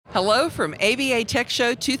Hello from ABA Tech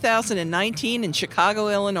Show 2019 in Chicago,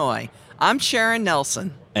 Illinois. I'm Sharon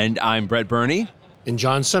Nelson. And I'm Brett Burney. And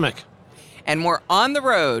John Simic. And we're on the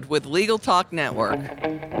road with Legal Talk Network.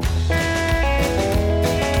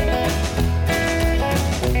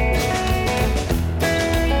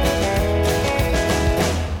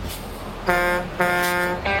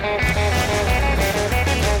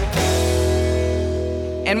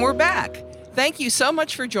 And we're back. Thank you so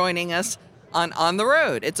much for joining us on the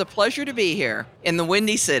road. It's a pleasure to be here in the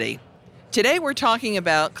Windy City. Today we're talking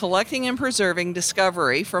about collecting and preserving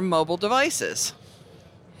discovery from mobile devices.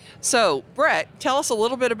 So, Brett, tell us a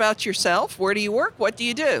little bit about yourself. Where do you work? What do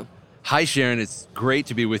you do? Hi, Sharon. It's great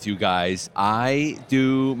to be with you guys. I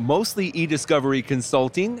do mostly e-discovery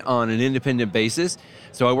consulting on an independent basis.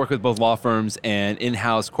 So I work with both law firms and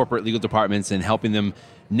in-house corporate legal departments and helping them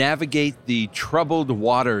navigate the troubled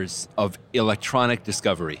waters of electronic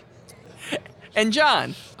discovery. And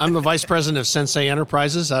John? I'm the vice president of Sensei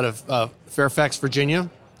Enterprises out of Fairfax, Virginia,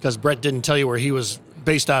 because Brett didn't tell you where he was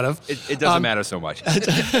based out of. It doesn't matter so much.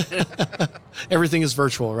 Everything is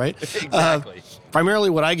virtual, right? Exactly. Primarily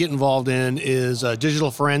what I get involved in is digital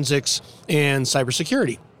forensics and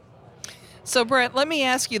cybersecurity. So, Brett, let me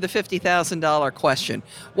ask you the $50,000 question.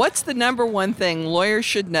 What's the number one thing lawyers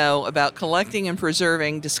should know about collecting and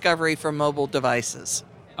preserving discovery from mobile devices?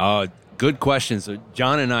 Good question. So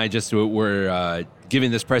John and I just were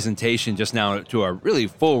giving this presentation just now to a really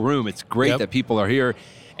full room. It's great that people are here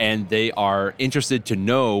and they are interested to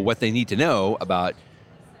know what they need to know about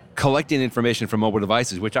collecting information from mobile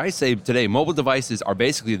devices, which I say today, mobile devices are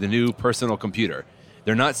basically the new personal computer.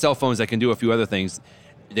 They're not cell phones that can do a few other things.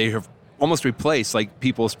 They have almost replaced like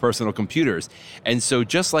people's personal computers. And so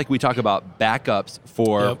just like we talk about backups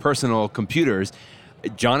for personal computers,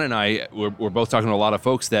 John and I, we're both talking to a lot of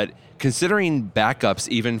folks that considering backups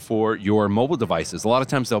even for your mobile devices. A lot of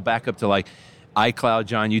times they'll back up to like iCloud.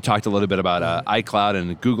 John, you talked a little bit about iCloud,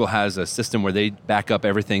 and Google has a system where they back up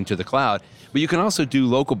everything to the cloud. But you can also do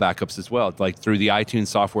local backups as well, like through the iTunes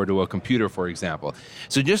software to a computer, for example.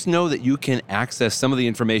 So just know that you can access some of the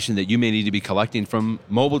information that you may need to be collecting from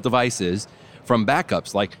mobile devices from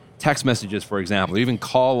backups, like text messages, for example, or even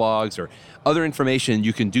call logs or other information.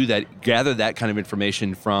 You can do that, gather that kind of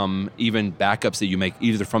information from even backups that you make,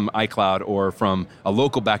 either from iCloud or from a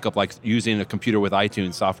local backup, like using a computer with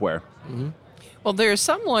iTunes software. Mm-hmm. Well, there are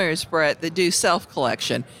some lawyers, Brett, that do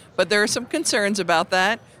self-collection, but there are some concerns about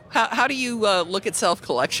that. How do you look at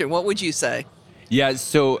self-collection? What would you say? Yeah,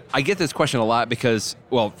 so I get this question a lot because,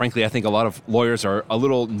 well, frankly, I think a lot of lawyers are a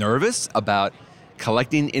little nervous about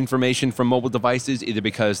collecting information from mobile devices, either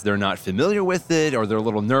because they're not familiar with it or they're a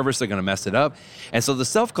little nervous they're going to mess it up. And so the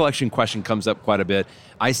self-collection question comes up quite a bit.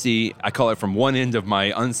 I call it from one end of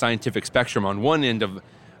my unscientific spectrum. On one end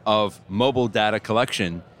of mobile data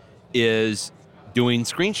collection is doing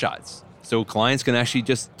screenshots. So clients can actually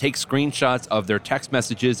just take screenshots of their text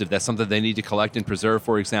messages if that's something they need to collect and preserve,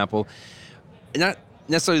 for example. Not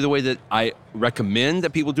necessarily the way that I recommend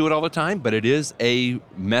that people do it all the time, but it is a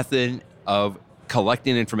method of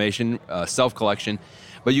collecting information, self-collection.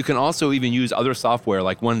 But you can also even use other software,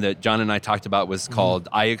 like one that John and I talked about was called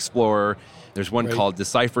iExplorer. There's one called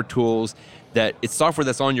Decipher Tools. That it's software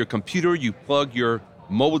that's on your computer. You plug your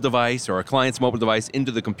mobile device or a client's mobile device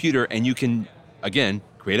into the computer, and you can, again,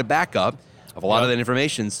 create a backup of a lot of that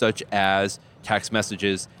information, such as text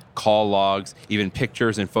messages, call logs, even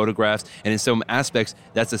pictures and photographs. And in some aspects,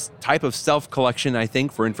 that's a type of self-collection, I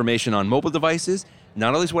think, for information on mobile devices.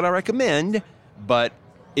 Not always what I recommend, but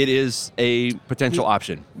it is a potential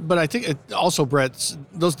option. But I think also, Brett,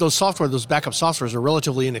 those software, those backup softwares are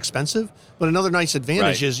relatively inexpensive. But another nice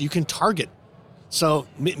advantage is you can target. So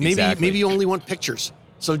maybe you only want pictures.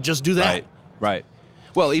 So just do that. Right.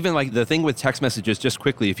 Well, even like the thing with text messages, just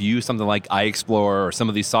quickly, if you use something like iExplorer or some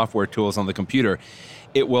of these software tools on the computer,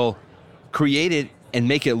 it will create it and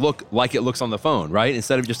make it look like it looks on the phone, right?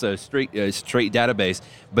 Instead of just a straight database.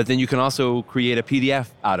 But then you can also create a PDF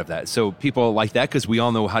out of that. So people like that because we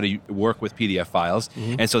all know how to work with PDF files.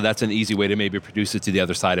 And so that's an easy way to maybe produce it to the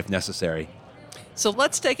other side if necessary. So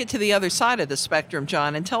let's take it to the other side of the spectrum,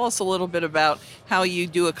 John, and tell us a little bit about how you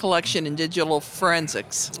do a collection in digital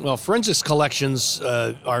forensics. Well, forensics collections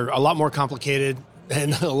are a lot more complicated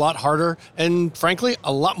and a lot harder and, frankly,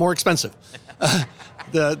 a lot more expensive.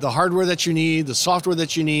 The hardware that you need, the software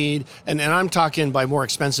that you need, and I'm talking by more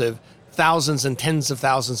expensive, thousands and tens of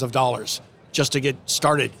thousands of dollars just to get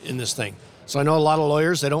started in this thing. So I know a lot of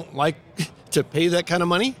lawyers, they don't like to pay that kind of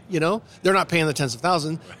money, you know. They're not paying the tens of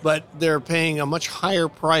thousands, but they're paying a much higher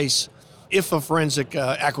price if a forensic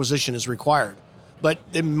acquisition is required. But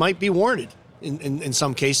it might be warranted. in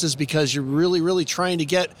some cases, because you're really trying to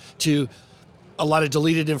get to a lot of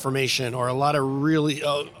deleted information or a lot of really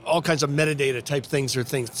all kinds of metadata type things or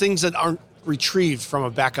things that aren't retrieved from a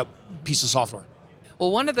backup piece of software.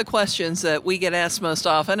 Well, one of the questions that we get asked most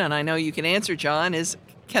often, and I know you can answer, John, is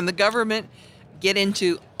can the government get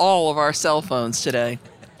into all of our cell phones today?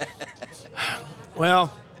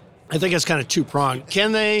 Well, I think it's kind of two-pronged.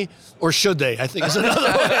 Can they or should they? I think is another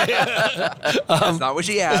way. That's not what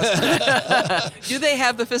she asked. Do they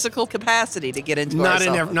have the physical capacity to get into our Not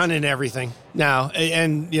cell phones? not in everything. Now,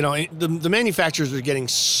 and you know, the manufacturers are getting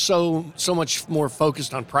so much more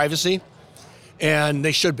focused on privacy, and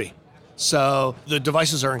they should be. So the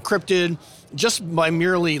devices are encrypted just by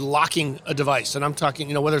merely locking a device. And I'm talking,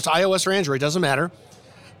 you know, whether it's iOS or Android, doesn't matter.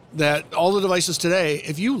 That all the devices today,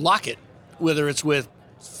 if you lock it, whether it's with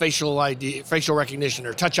facial ID, facial recognition,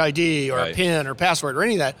 or Touch ID, or a PIN, or password, or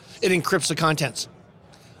any of that, it encrypts the contents.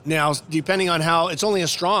 Now, depending on how, it's only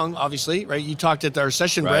as strong, obviously, right? You talked at our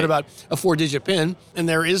session, Brett, about a 4-digit PIN, and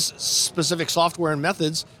there is specific software and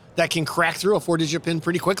methods that can crack through a 4-digit PIN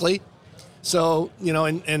pretty quickly. So, you know,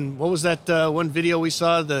 and what was that one video we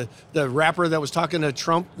saw, the rapper that was talking to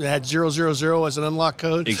Trump that had 000 as an unlock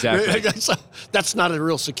code? Exactly. So that's not a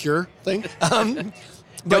real secure thing.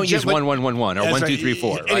 Don't use 1111 or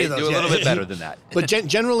 1234, Any right? of those, Do a little bit better than that. But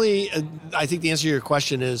generally, I think the answer to your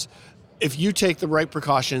question is, if you take the right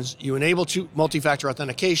precautions, you enable multi-factor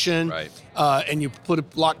authentication, and you put a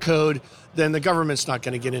block code, then the government's not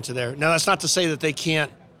going to get into there. Now, that's not to say that they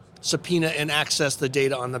can't subpoena and access the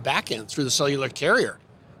data on the back end through the cellular carrier,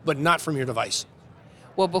 but not from your device.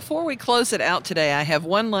 Well, before we close it out today, I have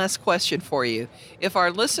one last question for you. If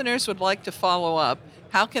our listeners would like to follow up,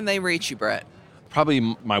 how can they reach you, Brett? Probably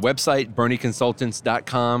my website,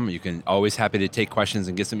 BernieConsultants.com. You can always happy to take questions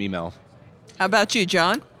and get some email. How about you,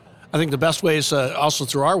 John? I think the best way is also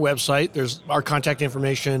through our website. There's our contact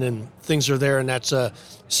information and things are there, and that's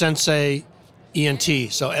Sensei ENT.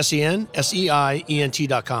 So SENSEIENT.com.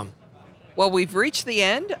 Well, we've reached the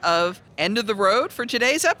end of the road for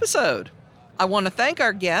today's episode. I want to thank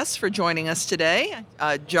our guests for joining us today,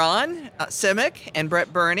 John Simic and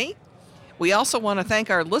Brett Berney. We also want to thank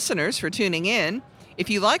our listeners for tuning in. If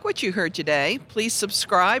you like what you heard today, please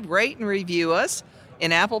subscribe, rate, and review us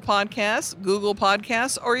in Apple Podcasts, Google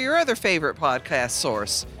Podcasts, or your other favorite podcast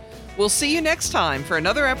source. We'll see you next time for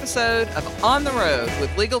another episode of On the Road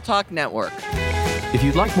with Legal Talk Network. If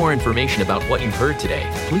you'd like more information about what you've heard today,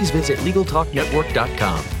 please visit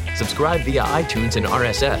LegalTalkNetwork.com. Subscribe via iTunes and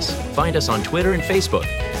RSS. Find us on Twitter and Facebook,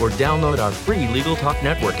 or download our free Legal Talk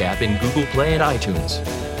Network app in Google Play and iTunes.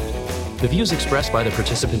 The views expressed by the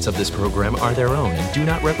participants of this program are their own and do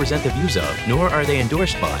not represent the views of, nor are they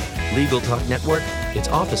endorsed by, Legal Talk Network, its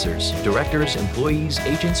officers, directors, employees,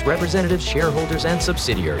 agents, representatives, shareholders, and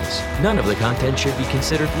subsidiaries. None of the content should be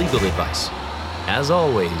considered legal advice. As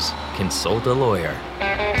always, consult a lawyer.